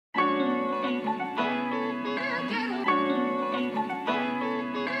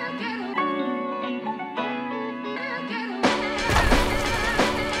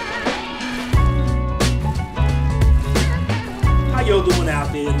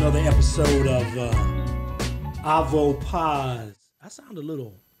another episode of Avo Pods. I sound a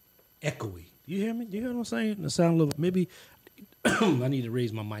little echoey. Do you hear me? Do you hear what I'm saying? I sound a little, maybe I need to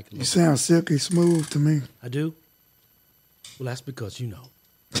raise my mic a little. You sound silky smooth to me. I do? Well, that's because, I'm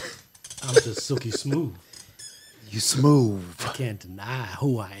just silky smooth. You smooth. I can't deny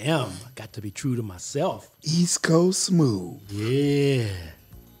who I am. I got to be true to myself. East Coast smooth. Yeah.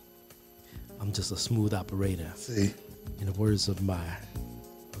 I'm just a smooth operator. See? In the words of my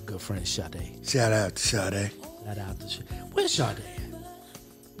good friend Sade. Shout out to Sade. Shout out to Sade. Where's Sade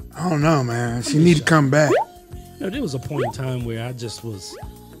at? I don't know, man. She need to come back. There was a point in time where I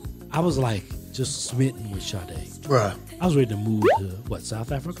was like just smitten with Sade. Bruh. I was ready to move to,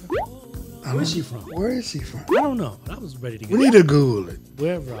 South Africa? Where's she from? Where is she from? I don't know. I was ready to get We need to Google it.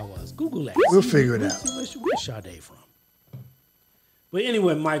 wherever I was. Google that. We'll figure it out. Where's Sade from? But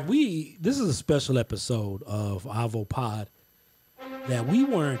anyway, Mike, this is a special episode of Avo Pod that we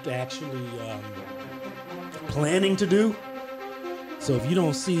weren't actually planning to do. So if you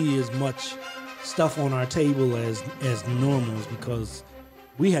don't see as much stuff on our table as normal, is because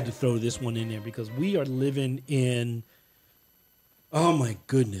we had to throw this one in there because we are living in, oh my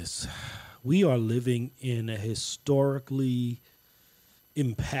goodness, we are living in a historically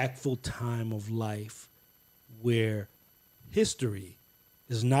impactful time of life where history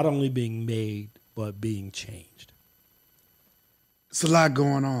is not only being made, but being changed. It's a lot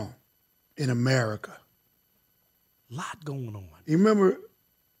going on in America. A lot going on. You remember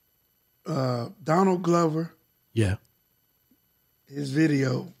Donald Glover? Yeah. His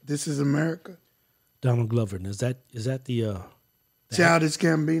video, This is America? Donald Glover. And is that the Childish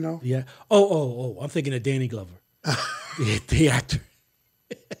Gambino? Yeah. Oh, I'm thinking of Danny Glover. the actor.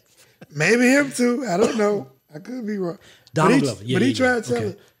 Maybe him too. I don't know. I could be wrong. Donald Glover. Yeah, but he yeah, tried to tell okay.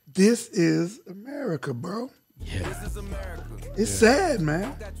 her, this is America, bro. Yeah. It's sad,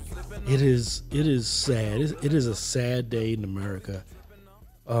 man. It is sad. It is a sad day in America.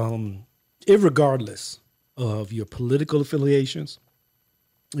 Irregardless of your political affiliations,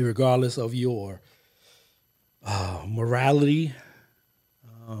 regardless of your morality,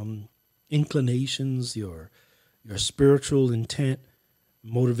 inclinations, your spiritual intent,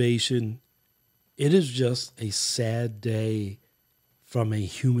 motivation, it is just a sad day from a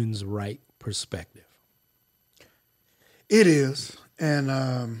human's right perspective. It is, and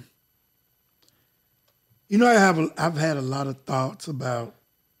I've had a lot of thoughts about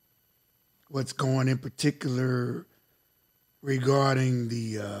what's going in particular regarding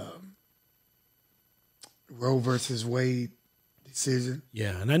the Roe versus Wade decision.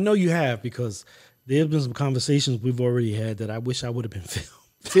 Yeah, and I know you have because there have been some conversations we've already had that I wish I would have been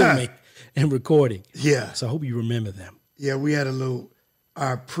filming and recording. Yeah. So I hope you remember them. Yeah, we had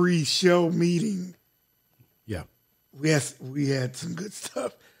our pre-show meeting. Yeah. We had some good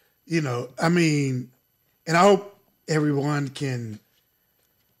stuff, and I hope everyone can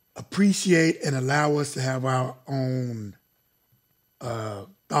appreciate and allow us to have our own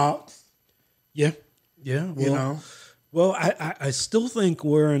thoughts. Yeah. Well, I still think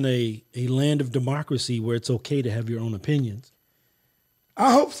we're in a land of democracy where it's okay to have your own opinions.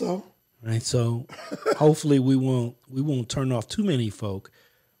 I hope so. Right. So hopefully we won't turn off too many folk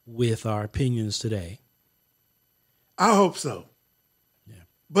with our opinions today. I hope so. Yeah.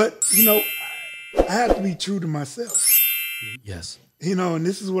 But, I have to be true to myself. Yes. And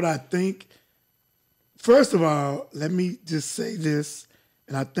this is what I think. First of all, let me just say this,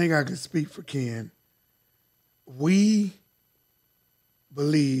 and I think I can speak for Ken. We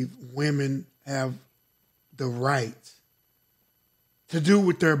believe women have the right to do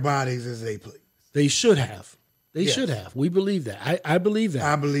with their bodies as they please. They should have. Yes. Should have. We believe that. I believe that.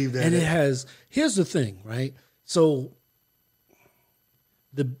 I believe that. And it has, here's the thing, right? So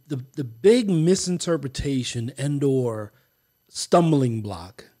the big misinterpretation and or stumbling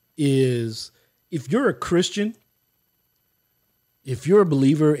block is if you're a Christian, if you're a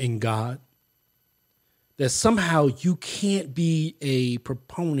believer in God, that somehow you can't be a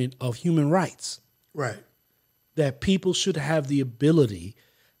proponent of human rights. Right. That people should have the ability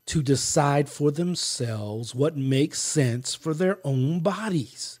to decide for themselves what makes sense for their own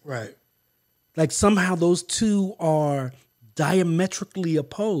bodies. Right. Like somehow those two are diametrically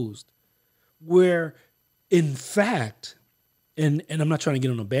opposed, where in fact, and I'm not trying to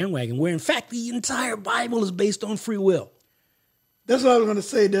get on a bandwagon, where in fact the entire Bible is based on free will. That's what I was going to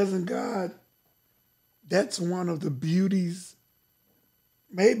say. Doesn't God, that's one of the beauties,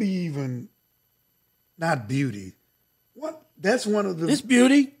 maybe even not beauty. That's one of the... It's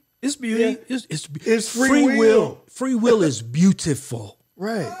beauty. It's beauty. Yeah. It's free will. Free will is beautiful.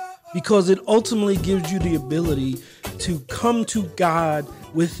 Right. because it ultimately gives you the ability to come to God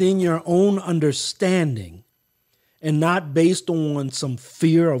within your own understanding and not based on some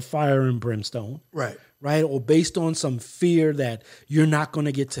fear of fire and brimstone. Right. Right? Or based on some fear that you're not going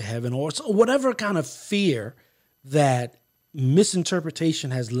to get to heaven, or whatever kind of fear that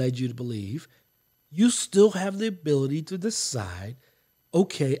misinterpretation has led you to believe. You still have the ability to decide,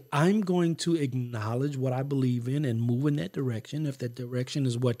 okay, I'm going to acknowledge what I believe in and move in that direction. If that direction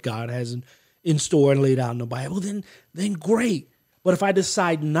is what God has in store and laid out in the Bible, then great. But if I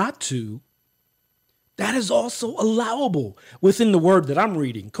decide not to, that is also allowable within the word that I'm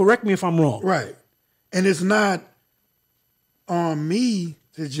reading. Correct me if I'm wrong. Right. And it's not on me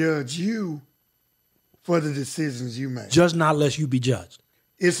to judge you for the decisions you make. Judge not lest you be judged.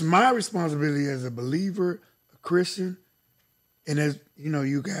 It's my responsibility as a believer, a Christian, and as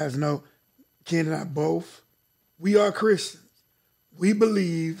you guys know, Ken and I both, we are Christians. We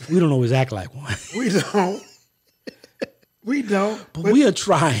believe. We don't always act like one. We don't. We don't. But we are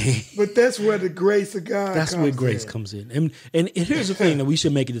trying. But that's where the grace of God That's where grace comes in. And here's the thing that we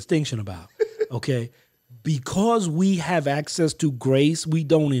should make a distinction about, okay? Because we have access to grace, we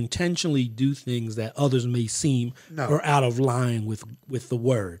don't intentionally do things that others may seem are out of line with the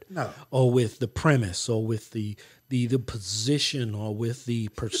word, or with the premise, or with the position, or with the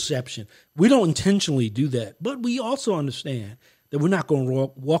perception. We don't intentionally do that, but we also understand that we're not going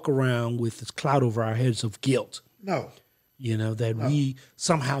to walk around with this cloud over our heads of guilt. No. We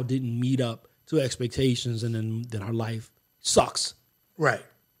somehow didn't meet up to expectations, and then our life sucks. Right.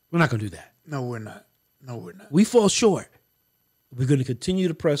 We're not going to do that. No, we're not. No, we're not. We fall short. We're going to continue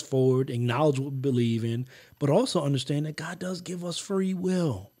to press forward, acknowledge what we believe in, but also understand that God does give us free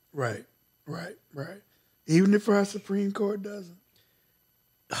will. Right. Even if our Supreme Court doesn't.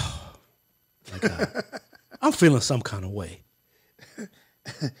 Oh, my God. I'm feeling some kind of way.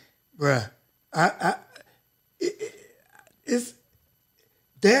 Bruh, it's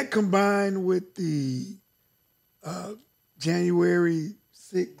that combined with the January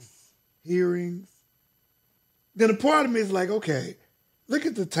 6th hearings. Then a part of me is like, okay, look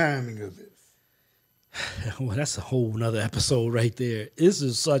at the timing of this. Well, that's a whole nother episode right there. This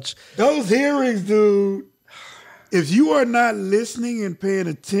is such... Those hearings, dude, if you are not listening and paying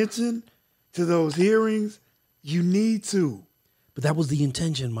attention to those hearings, you need to. But that was the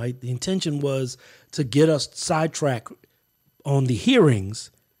intention, Mike. The intention was to get us sidetracked on the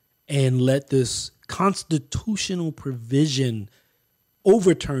hearings and let this constitutional provision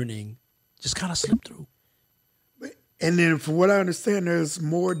overturning just kind of slip through. And then from what I understand, there's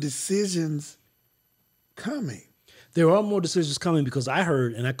more decisions coming. There are more decisions coming because I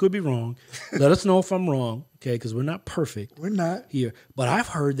heard, and I could be wrong, let us know if I'm wrong, okay, because we're not perfect. We're not. Here. But I've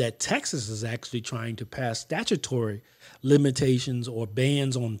heard that Texas is actually trying to pass statutory limitations or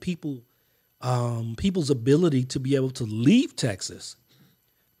bans on people's ability to be able to leave Texas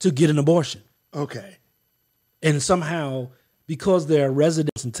to get an abortion. Okay. And somehow, because they're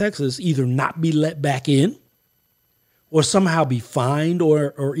residents in Texas, either not be let back in or somehow be fined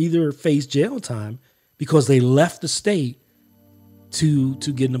or either face jail time because they left the state to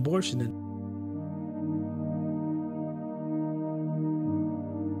get an abortion.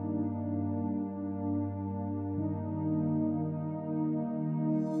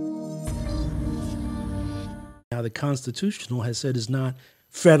 Now the constitutional has said is not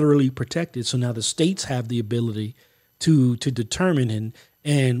federally protected, so now the states have the ability to determine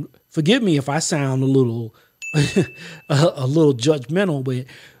and forgive me if I sound a little judgmental, but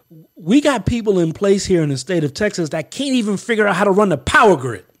we got people in place here in the state of Texas that can't even figure out how to run the power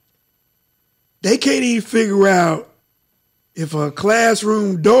grid. They can't even figure out if a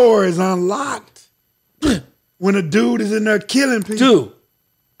classroom door is unlocked when a dude is in there killing people. Dude.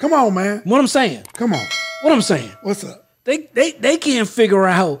 Come on, man. What I'm saying. Come on. What I'm saying. What's up? They can't figure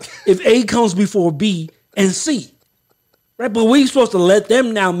out if A comes before B and C. Right? But we're supposed to let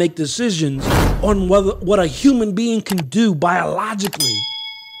them now make decisions on what a human being can do biologically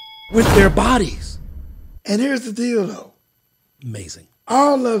with their bodies. And here's the deal, though. Amazing.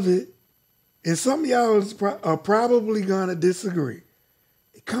 All of it, and some of y'all are probably going to disagree.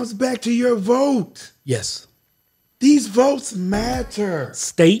 It comes back to your vote. Yes. These votes matter.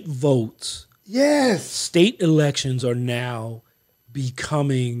 State votes. Yes. State elections are now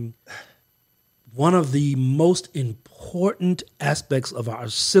becoming one of the most important aspects of our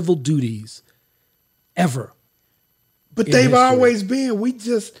civil duties ever. But they've always been. We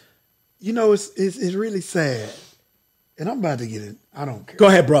just, it's really sad. And I'm about to get it. I don't care. Go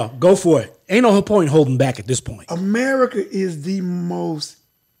ahead, bro. Go for it. Ain't no point holding back at this point. America is the most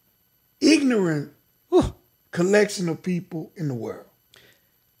ignorant collection of people in the world.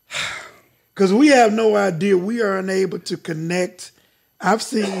 Because we have no idea. We are unable to connect.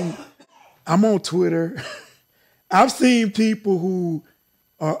 I'm on Twitter. I've seen people who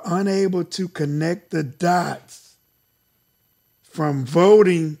are unable to connect the dots from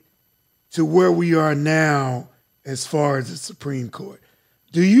voting to where we are now as far as the Supreme Court.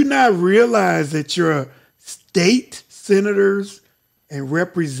 Do you not realize that your state senators and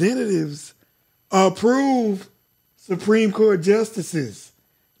representatives approve Supreme Court justices,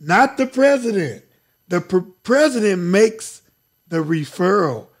 not the president? The president makes the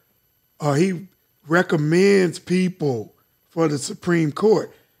referral, or he recommends people for the Supreme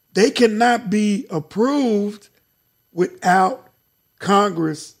Court. They cannot be approved without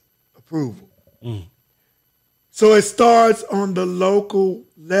Congress approval. Mm. So it starts on the local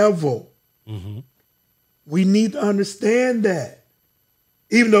level. Mm-hmm. We need to understand that.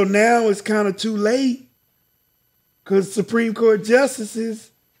 Even though now it's kind of too late, because Supreme Court justices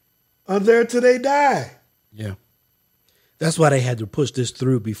are there till they die. Yeah. That's why they had to push this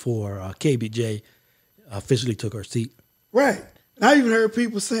through before KBJ officially took her seat. Right. And I even heard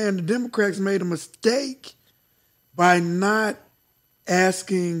people saying the Democrats made a mistake by not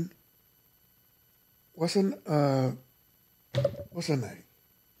asking, what's her name?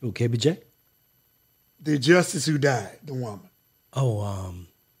 Who, KBJ? The justice who died, the woman. Oh, I'm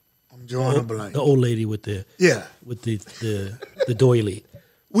drawing a blank. The old lady with the doily.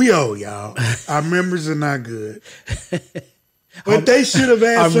 We owe y'all. Our members are not good. But they should have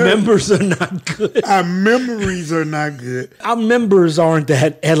asked her. Our members are not good. Our memories are not good. Our members aren't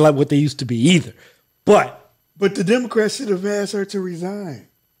that like what they used to be either. But the Democrats should have asked her to resign.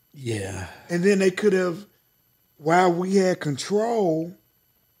 Yeah. And then they could have, while we had control,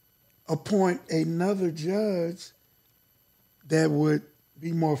 appoint another judge that would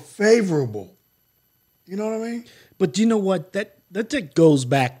be more favorable. You know what I mean? But you know what? That goes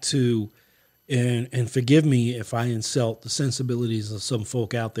back to, and forgive me if I insult the sensibilities of some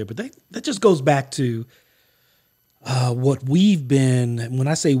folk out there, but that just goes back to what we've been. When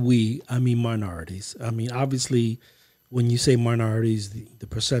I say we, I mean minorities. I mean, obviously, when you say minorities, the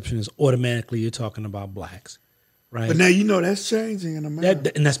perception is automatically you're talking about blacks, right? But now that's changing in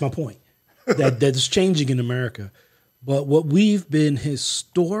America. And that's my point. That's changing in America. But what we've been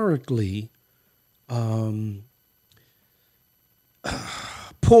historically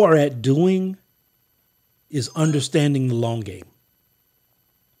poor at doing is understanding the long game.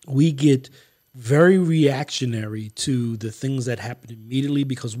 We get very reactionary to the things that happen immediately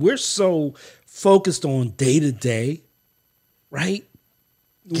because we're so focused on day to day, right?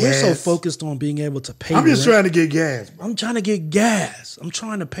 Gas. We're so focused on being able to pay I'm just rent. trying to get gas. Bro. I'm trying to get gas. I'm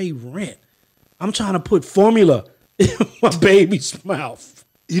trying to pay rent. I'm trying to put formula in my baby's mouth.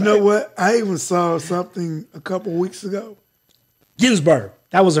 You know what? I even saw something a couple weeks ago. Ginsburg.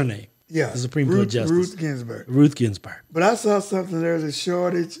 That was her name. Yeah. The Supreme Court Justice. Ruth Ginsburg. Ruth Ginsburg. But I saw something, there's a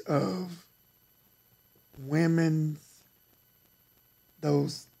shortage of women's,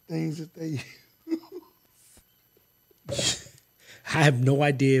 those things that they use. I have no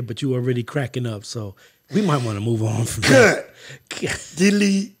idea, but you already cracking up, so we might want to move on from that. Cut.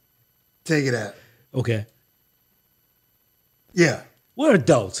 Delete. Take it out. Okay. Yeah. We're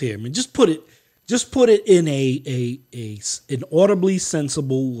adults here. I mean, just put it in an audibly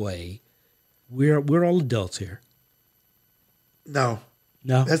sensible way. We're all adults here. No.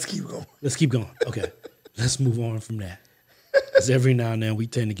 Let's keep going. Let's keep going. Okay. Let's move on from that. Because every now and then we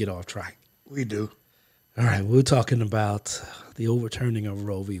tend to get off track. We do. All right. We're talking about the overturning of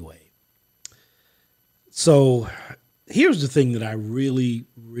Roe v. Wade. So here's the thing that I really,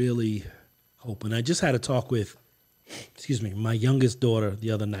 really hope. And I just had a talk with, my youngest daughter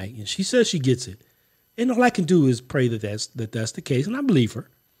the other night, and she says she gets it. And all I can do is pray that that's the case, and I believe her,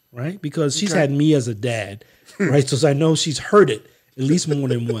 right? Because she's had me as a dad, right? So I know she's heard it at least more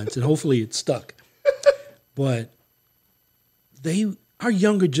than once, and hopefully it's stuck. But our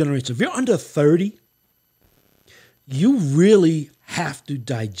younger generation, if you're under 30, you really have to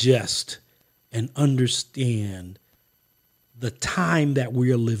digest and understand the time that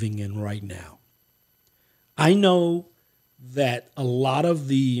we are living in right now. I know that a lot of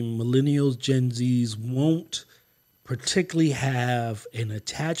the millennials, Gen Zs won't particularly have an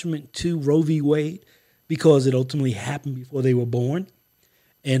attachment to Roe v. Wade because it ultimately happened before they were born.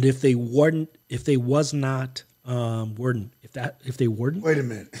 And if they weren't, wait a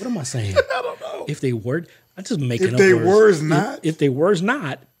minute. What am I saying? I don't know. If they weren't, I'm just making up words. If they were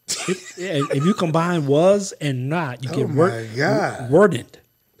not, if you combine was and not, you get weren't.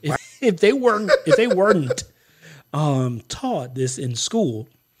 If they weren't taught this in school,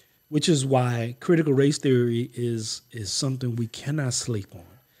 which is why critical race theory is something we cannot sleep on.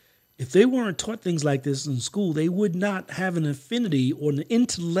 if they weren't taught things like this in school, they would not have an affinity or an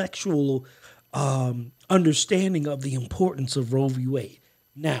intellectual understanding of the importance of Roe v. Wade.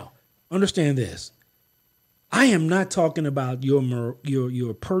 Now, understand this. I am not talking about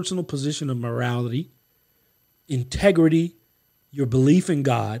your personal position of morality, integrity, your belief in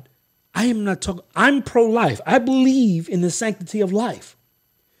God. I am not talking. I'm pro-life. I believe in the sanctity of life.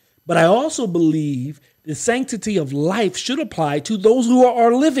 But I also believe the sanctity of life should apply to those who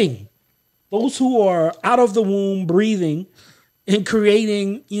are living, those who are out of the womb, breathing and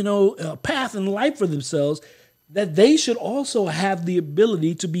creating, a path in life for themselves, that they should also have the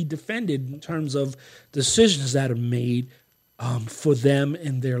ability to be defended in terms of decisions that are made for them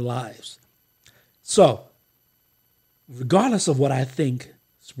in their lives. So, regardless of what I think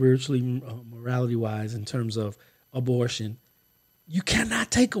spiritually, morality-wise, in terms of abortion, you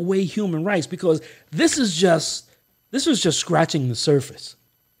cannot take away human rights, because this is just scratching the surface,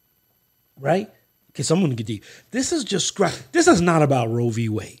 right? Okay, so I'm going to get deep. This is not about Roe v.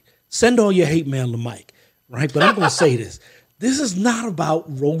 Wade. Send all your hate mail to Mike, right? But I'm going to say this. This is not about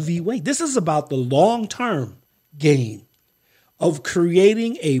Roe v. Wade. This is about the long-term game of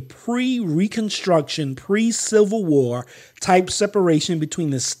creating a pre-Reconstruction, pre-Civil War type separation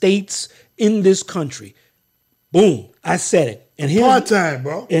between the states in this country. Boom. I said it. And apartheid,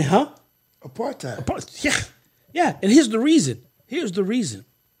 bro. Apartheid. Yeah. And here's the reason.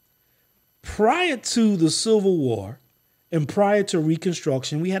 Prior to the Civil War and prior to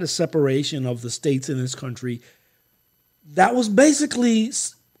Reconstruction, we had a separation of the states in this country that was basically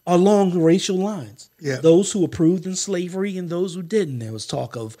along racial lines. Yeah. Those who approved in slavery and those who didn't. There was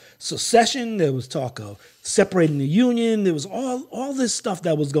talk of secession. There was talk of separating the Union. There was all this stuff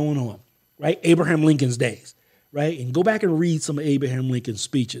that was going on, right? Abraham Lincoln's days, right? And go back and read some of Abraham Lincoln's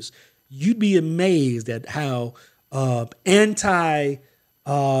speeches. You'd be amazed at how anti-freedom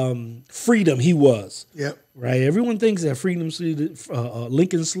he was. Yep. Right? Everyone thinks that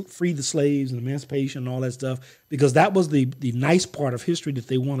Lincoln freed the slaves and emancipation and all that stuff, because that was the nice part of history that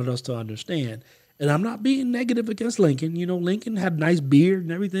they wanted us to understand. And I'm not being negative against Lincoln. Lincoln had a nice beard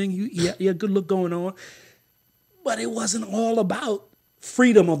and everything. He had a good look going on. But it wasn't all about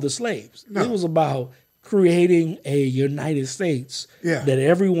freedom of the slaves. No. It was about creating a United States that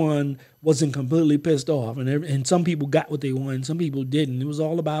everyone wasn't completely pissed off. And some people got what they wanted, some people didn't. It was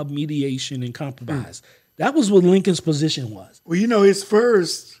all about mediation and compromise. That was what Lincoln's position was. Well, his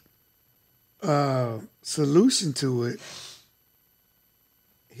first solution to it,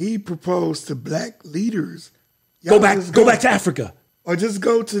 he proposed to black leaders, go back to Africa, or just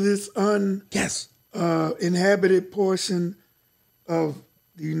go to this inhabited portion of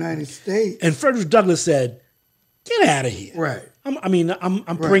the United States. And Frederick Douglass said, "Get out of here." Right.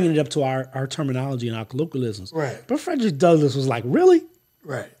 I'm bringing it up to our terminology and our colloquialisms. Right. But Frederick Douglass was like, "Really?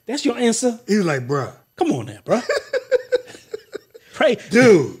 Right. That's your answer?" He was like, "Bruh, come on now, bruh." Right,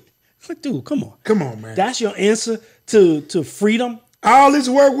 dude. Dude, come on. Come on, man. That's your answer to freedom? All this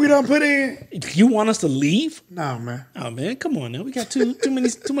work we done put in. You want us to leave? No, man. Oh, man, come on now. We got too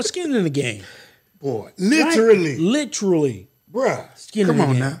much skin in the game. Boy, literally. Right? Literally. Bruh. Skin come in the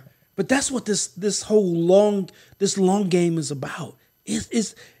on game. now. But that's what this whole long game is about.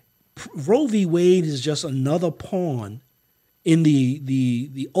 It's Roe v. Wade is just another pawn in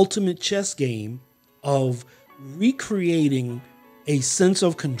the ultimate chess game of recreating a sense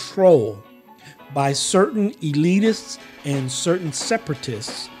of control by certain elitists and certain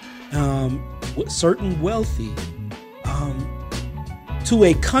separatists, certain wealthy, to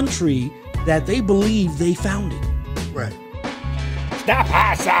a country that they believe they founded. Right. Stop,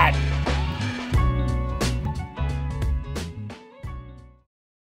 Assad!